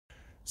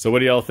So what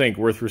do y'all think?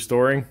 Worth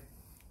restoring?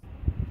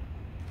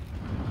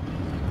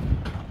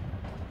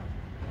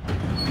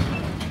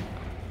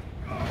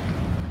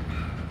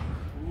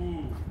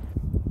 Ooh.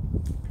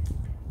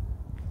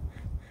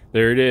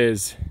 There it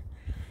is.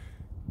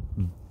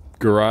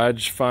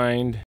 Garage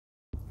find.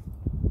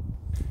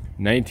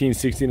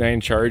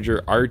 1969 Charger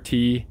RT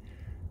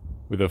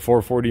with a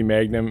 440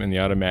 Magnum and the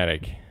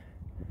automatic.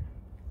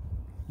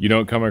 You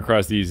don't come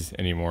across these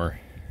anymore.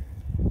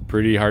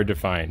 Pretty hard to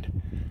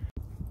find.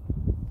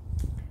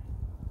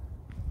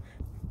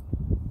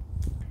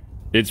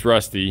 It's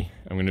rusty,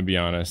 I'm gonna be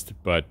honest,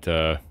 but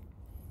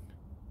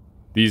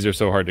these are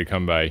so hard to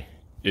come by,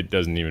 it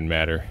doesn't even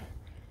matter.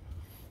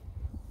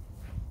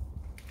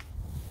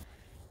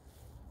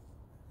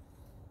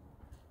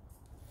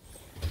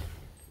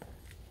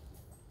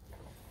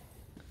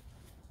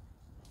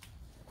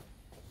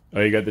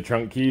 Oh, you got the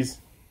trunk keys?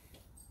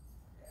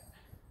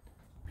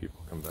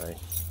 People come by.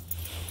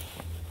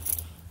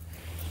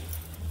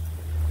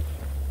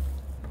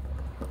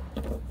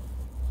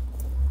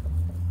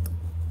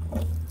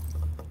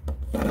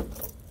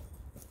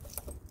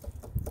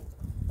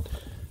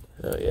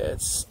 Oh yeah,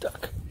 it's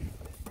stuck.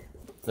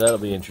 That'll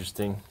be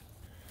interesting.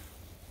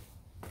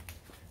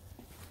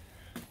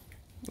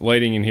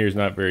 Lighting in here is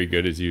not very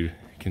good, as you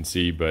can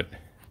see, but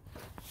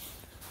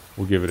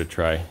we'll give it a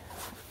try.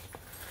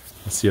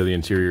 Let's see how the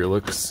interior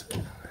looks.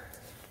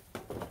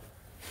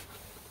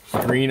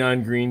 Green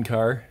on green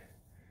car.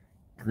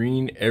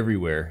 Green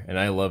everywhere, and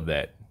I love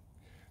that.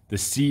 The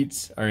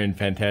seats are in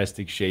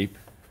fantastic shape,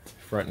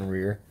 front and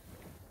rear.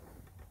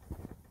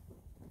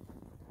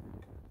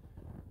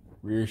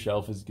 Rear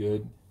shelf is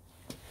good.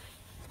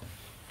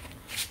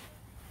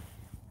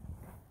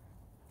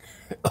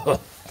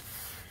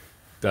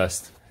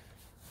 Dust.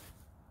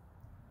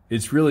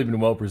 It's really been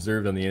well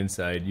preserved on the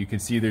inside. You can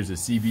see there's a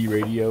CB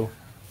radio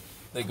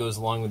that goes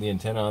along with the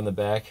antenna on the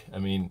back. I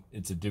mean,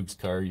 it's a Duke's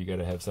car. You got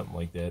to have something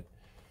like that.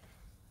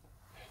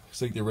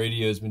 Looks like the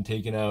radio has been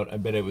taken out. I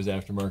bet it was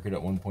aftermarket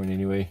at one point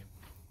anyway.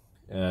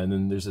 And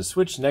then there's a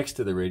switch next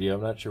to the radio.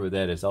 I'm not sure what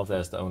that is. I'll have to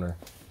ask the owner.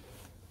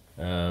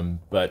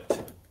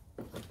 But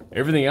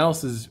everything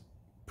else is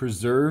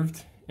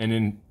preserved and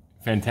in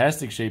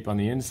fantastic shape on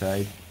the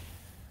inside.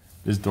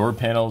 This door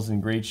panel's in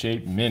great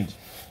shape, mint.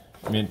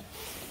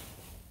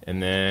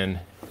 And then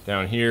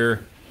down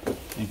here,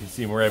 you can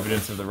see more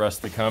evidence of the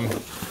rust to come.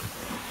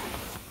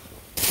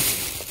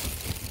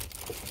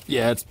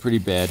 Yeah, it's pretty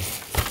bad.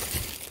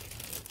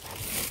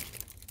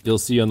 You'll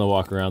see on the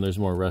walk around, there's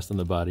more rust on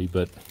the body,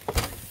 but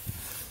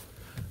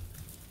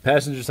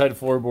passenger side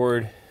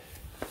floorboard,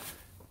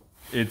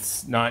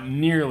 it's not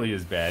nearly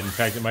as bad. In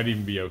fact, it might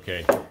even be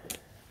okay,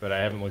 but I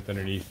haven't looked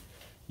underneath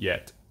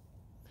yet.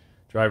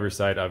 Driver's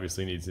side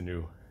obviously needs a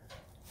new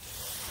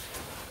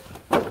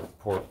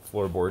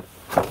floorboard.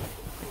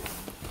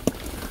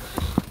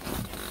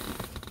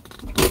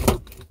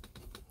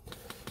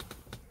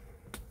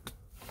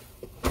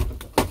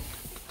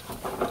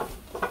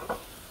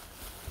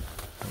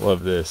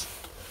 Love this.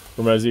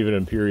 Reminds me of an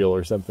Imperial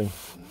or something.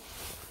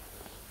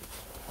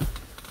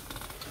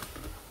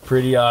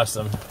 Pretty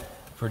awesome.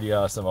 Pretty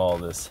awesome, all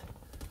of this.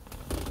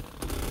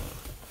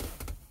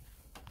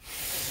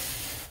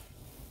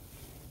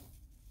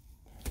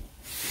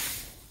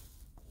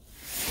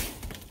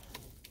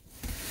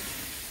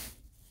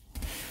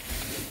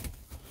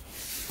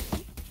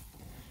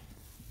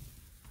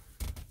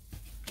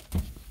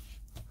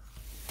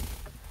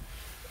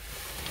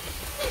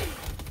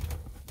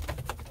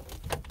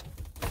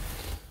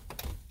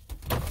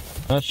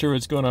 Not sure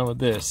what's going on with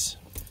this.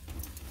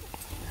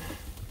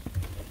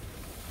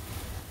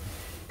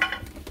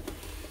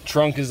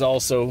 Trunk is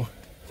also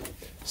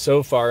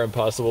so far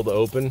impossible to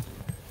open.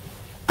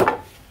 I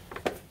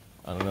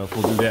don't know if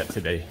we'll do that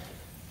today.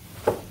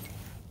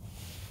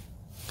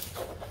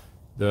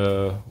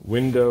 The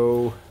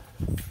window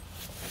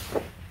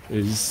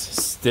is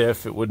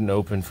stiff. It wouldn't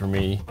open for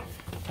me.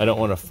 I don't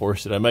want to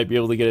force it. I might be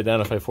able to get it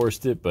down if I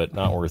forced it, but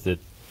not worth it.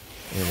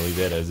 I'm going to leave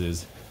that as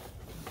is.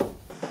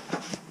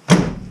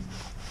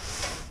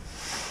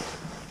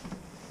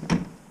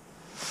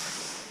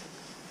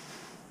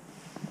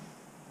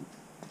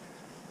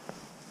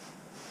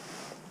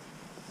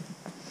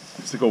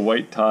 It's like a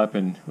white top,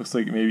 and looks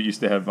like maybe it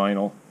used to have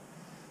vinyl.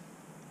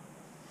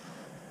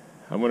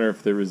 I wonder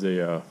if there was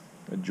a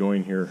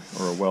join here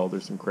or a weld.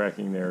 There's some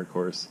cracking there, of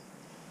course.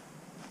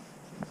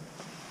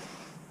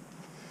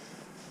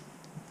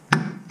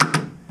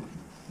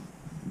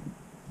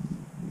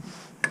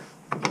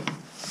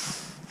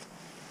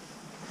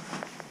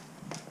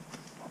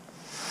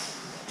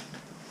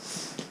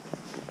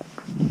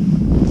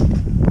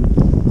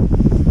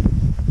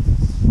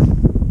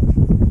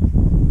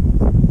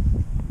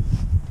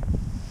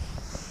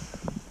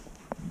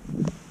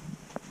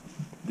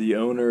 The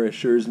owner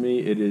assures me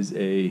it is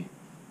a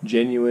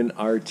genuine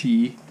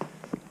RT.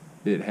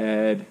 It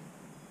had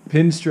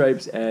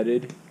pinstripes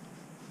added,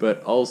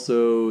 but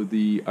also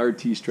the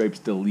RT stripes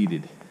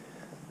deleted.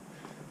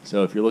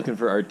 So if you're looking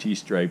for RT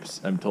stripes,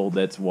 I'm told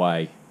that's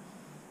why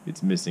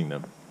it's missing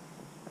them.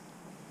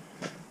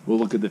 We'll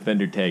look at the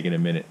fender tag in a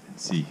minute and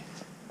see.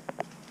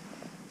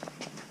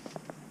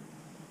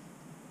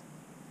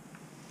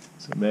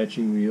 So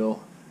matching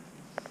wheel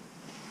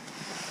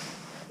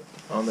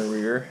on the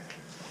rear.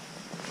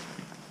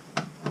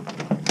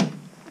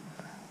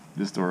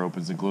 This door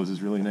opens and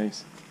closes really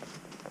nice.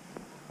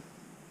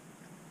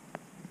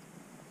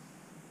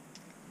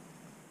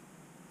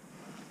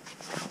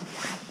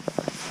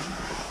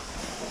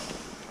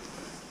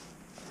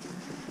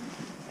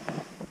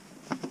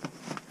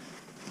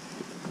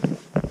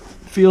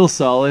 Feels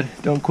solid,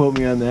 don't quote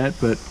me on that,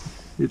 but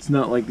it's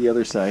not like the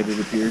other side, it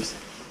appears.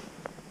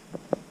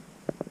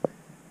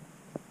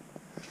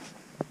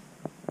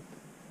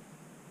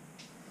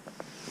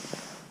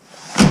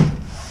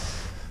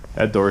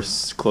 That door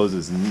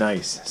closes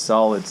nice,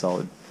 solid.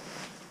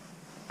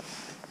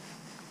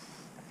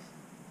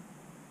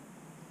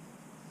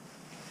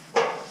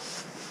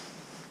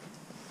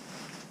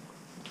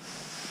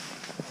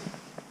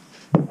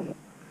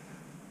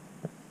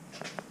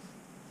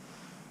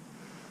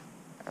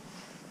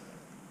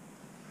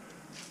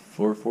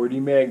 440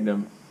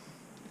 Magnum.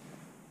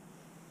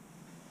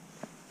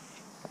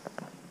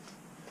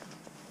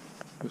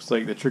 Looks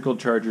like the trickle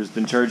charger's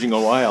been charging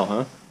a while,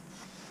 huh?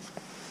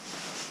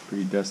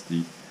 Pretty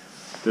dusty.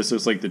 This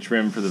looks like the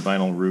trim for the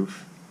vinyl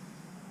roof.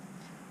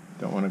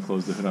 Don't want to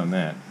close the hood on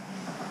that.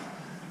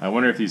 I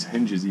wonder if these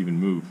hinges even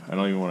move. I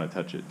don't even want to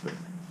touch it, but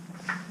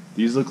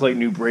these look like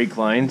new brake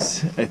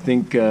lines. I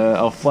think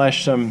I'll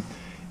flash some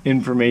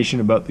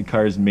information about the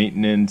car's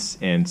maintenance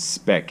and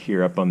spec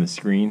here up on the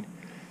screen.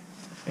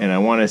 And I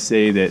want to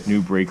say that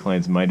new brake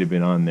lines might have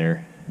been on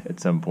there at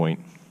some point.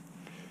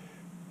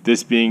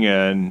 This being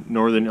a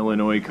Northern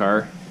Illinois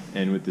car,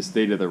 and with the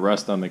state of the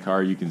rust on the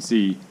car, you can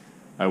see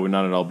I would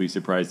not at all be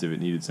surprised if it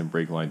needed some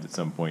brake lines at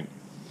some point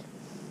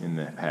in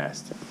the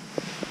past.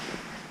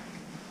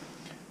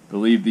 I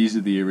believe these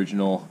are the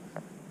original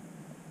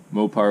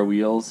Mopar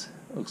wheels.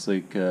 Looks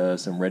like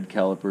some red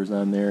calipers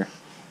on there.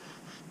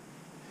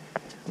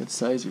 What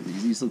size are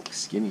these? These look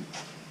skinny.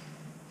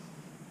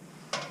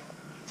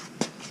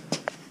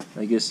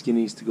 I guess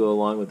skinnies to go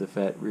along with the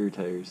fat rear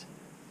tires.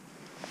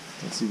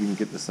 Let's see if we can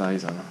get the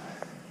size on them.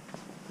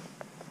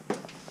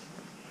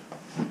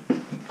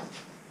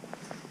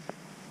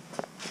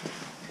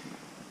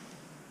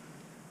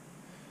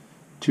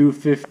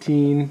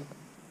 $215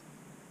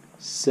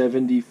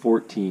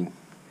 7014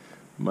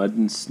 mud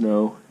and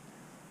snow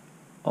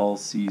all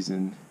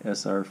season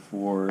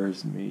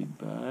SR4s made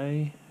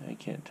by, I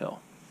can't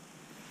tell.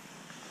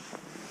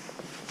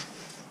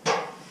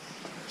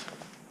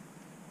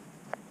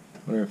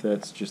 I wonder if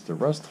that's just a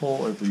rust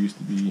hole or if there used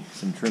to be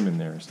some trim in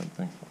there or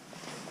something.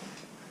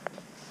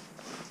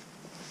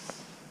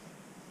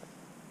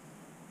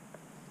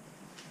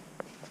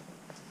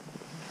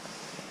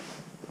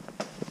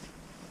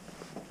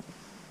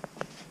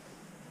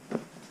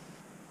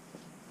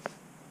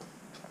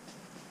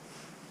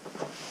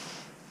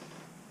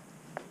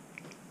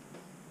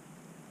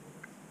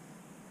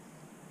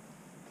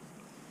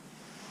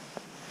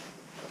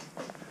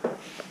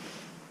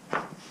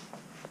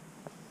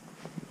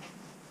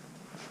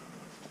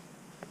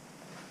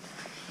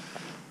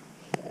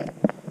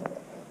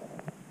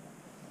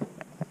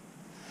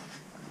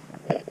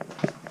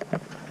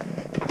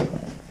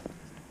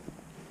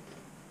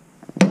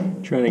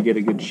 Trying to get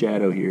a good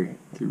shadow here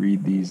to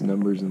read these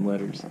numbers and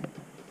letters.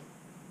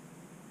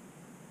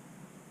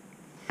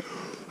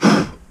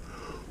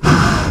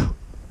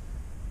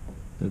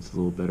 That's a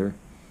little better.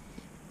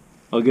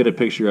 I'll get a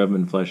picture of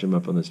them and flash them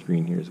up on the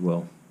screen here as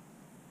well.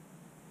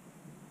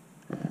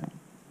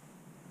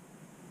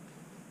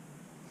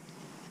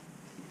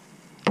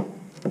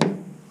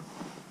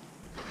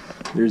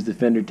 There's the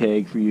fender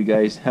tag for you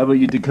guys. How about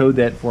you decode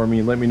that for me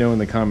and let me know in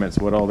the comments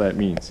what all that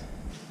means.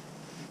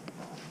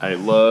 I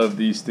love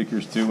these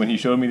stickers too. When he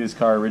showed me this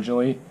car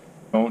originally,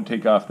 don't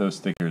take off those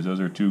stickers.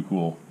 Those are too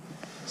cool.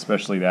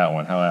 Especially that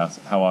one.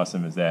 How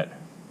awesome is that?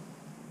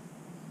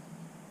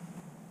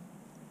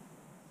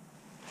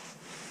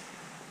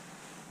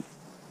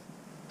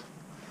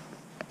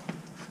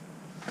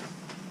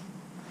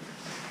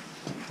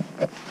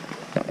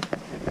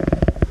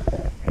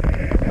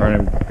 Alright,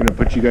 I'm going to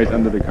put you guys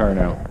under the car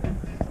now.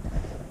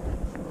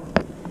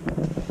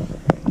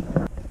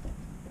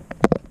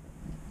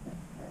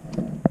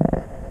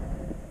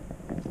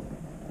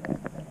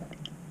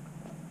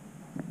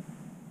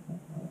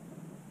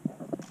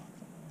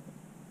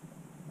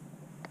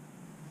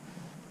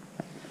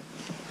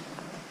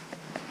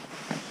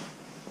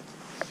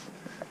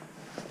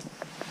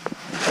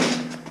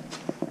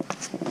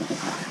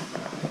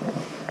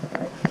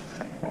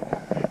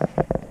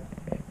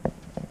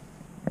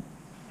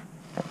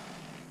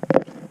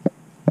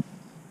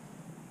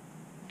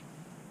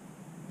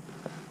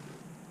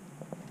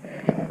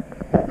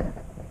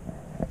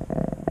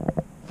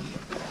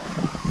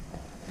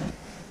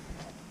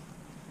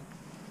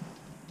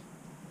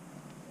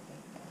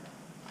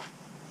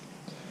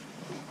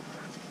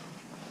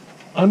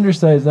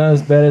 Underside's not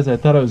as bad as I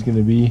thought it was going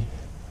to be,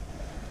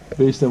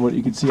 based on what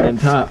you can see on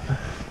top.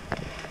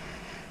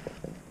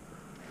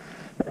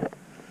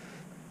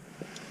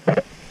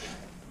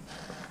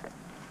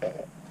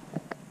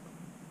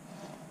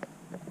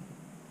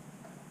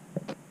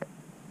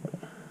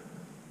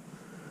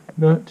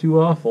 not too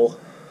awful.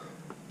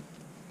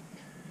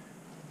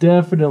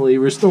 Definitely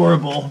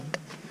restorable.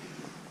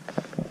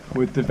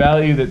 With the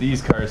value that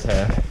these cars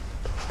have,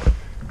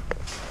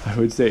 I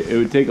would say it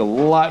would take a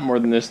lot more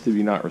than this to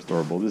be not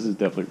restorable. This is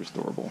definitely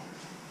restorable.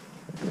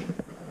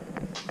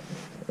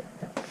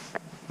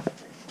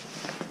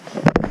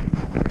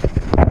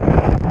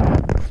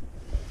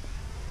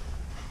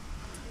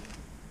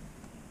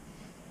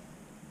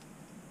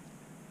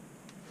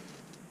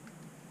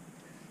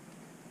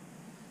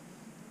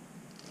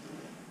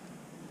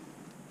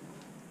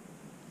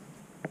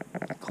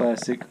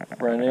 Classic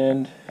front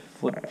end,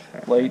 flip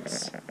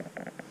lights.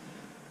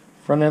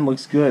 Front end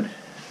looks good.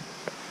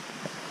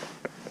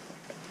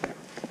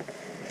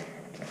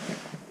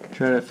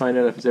 Trying to find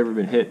out if it's ever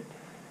been hit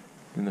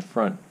in the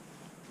front.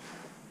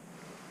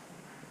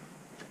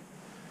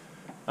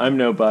 I'm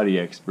no body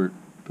expert,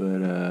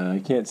 but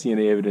I can't see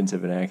any evidence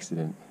of an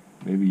accident.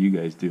 Maybe you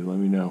guys do. Let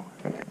me know.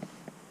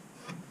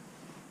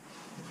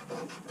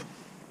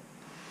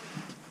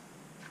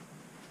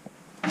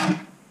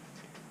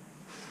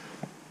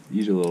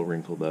 These are a little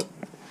wrinkled up.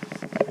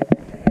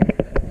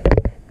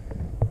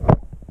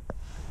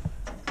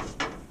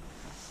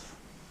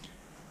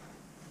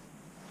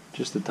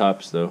 Just the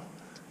tops though.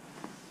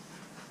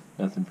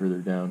 Nothing further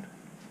down.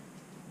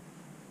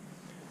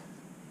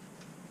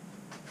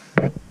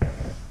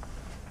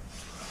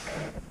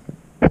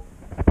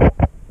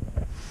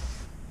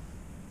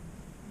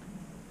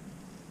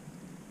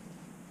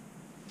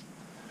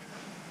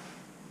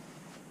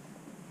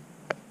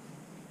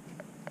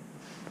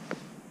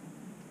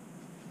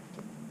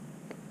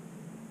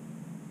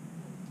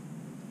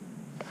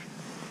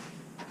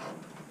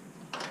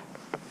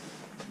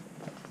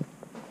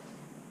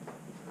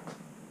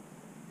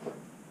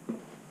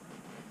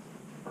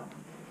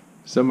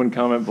 Someone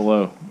comment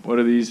below. What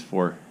are these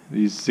for?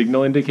 These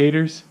signal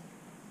indicators?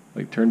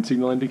 Like turn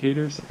signal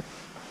indicators?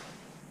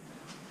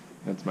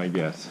 That's my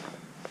guess.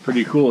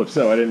 Pretty cool if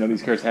so. I didn't know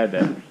these cars had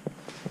that.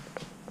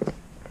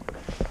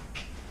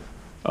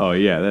 Oh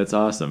yeah, that's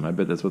awesome. I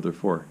bet that's what they're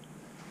for.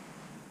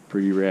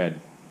 Pretty rad.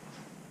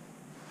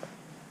 I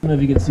don't know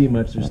if you can see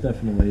much. There's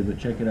stuff in the way, but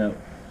check it out.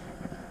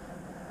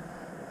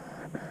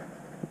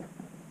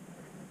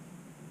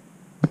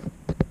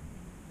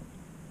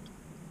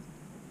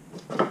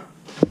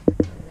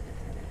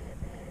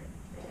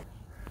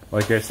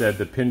 Like I said,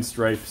 the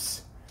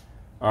pinstripes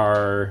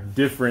are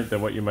different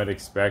than what you might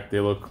expect. They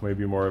look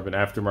maybe more of an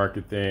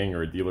aftermarket thing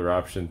or a dealer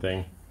option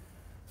thing.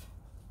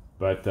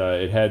 But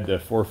it had the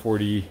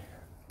 440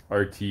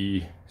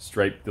 RT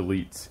stripe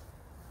deletes,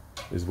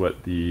 is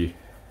what the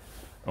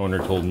owner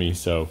told me.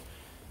 So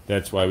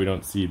that's why we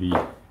don't see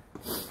the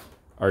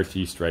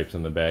RT stripes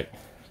on the back.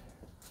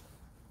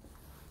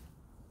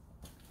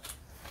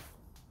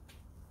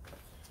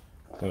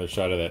 Another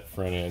shot of that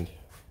front end.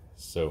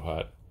 So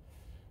hot.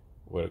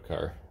 What a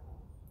car.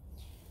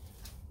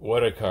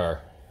 What a car.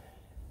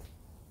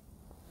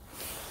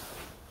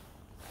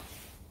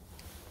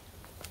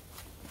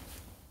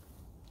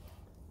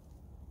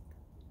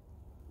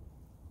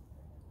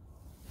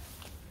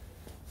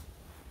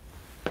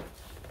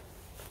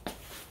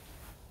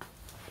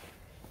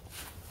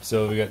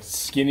 So we got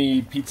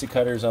skinny pizza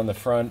cutters on the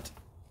front,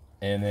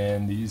 and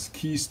then these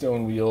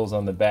Keystone wheels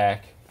on the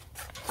back.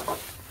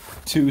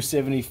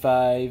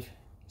 275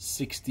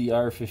 60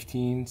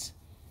 R15s.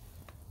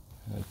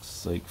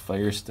 Looks like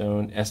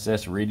Firestone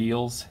SS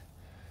radials.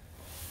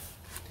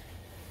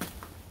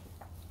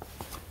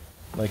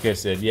 Like I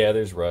said, yeah,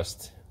 there's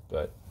rust,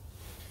 but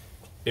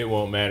it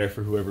won't matter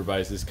for whoever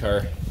buys this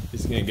car.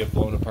 It's gonna get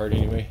blown apart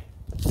anyway,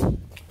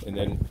 and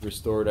then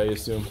restored, I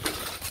assume.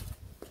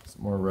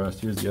 Some more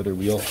rust. Here's the other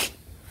wheel.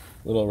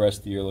 A little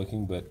rustier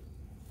looking, but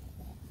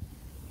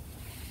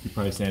you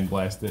probably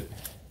sandblast it.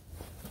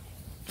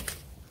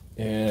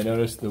 And I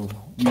noticed the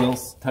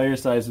wheels, tire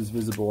size is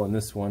visible on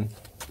this one.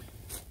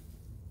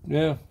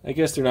 No, I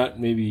guess they're not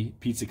maybe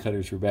pizza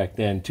cutters for back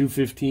then.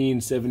 215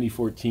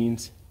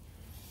 7014s.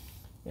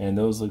 And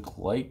those look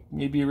like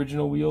maybe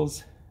original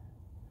wheels.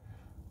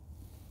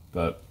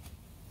 But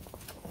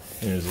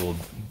there's a little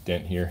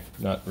dent here.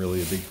 Not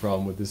really a big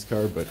problem with this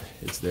car, but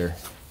it's there.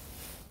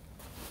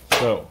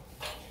 So,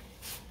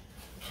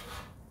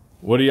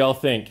 what do y'all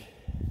think?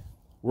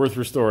 Worth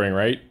restoring,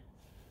 right?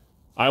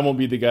 I won't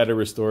be the guy to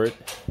restore it.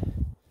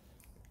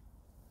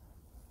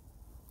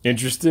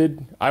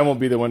 Interested? I won't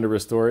be the one to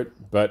restore it,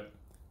 but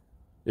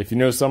if you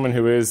know someone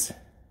who is,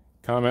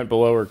 comment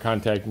below or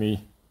contact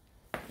me,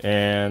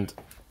 and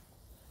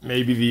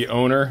maybe the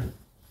owner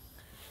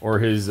or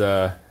his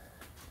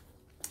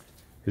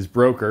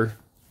broker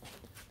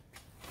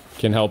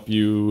can help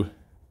you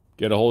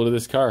get a hold of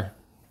this car.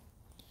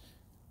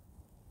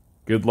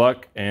 Good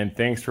luck, and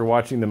thanks for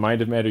watching the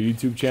Mind of Matter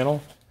YouTube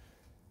channel.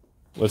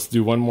 Let's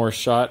do one more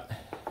shot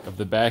of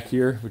the back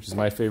here, which is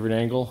my favorite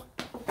angle.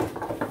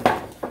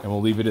 And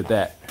we'll leave it at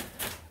that.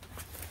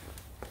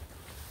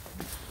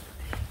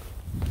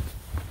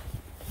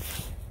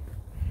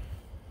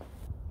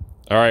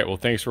 All right, well,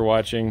 thanks for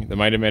watching the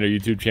Mind of Matter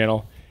YouTube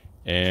channel,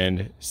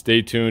 and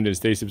stay tuned and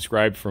stay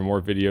subscribed for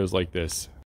more videos like this.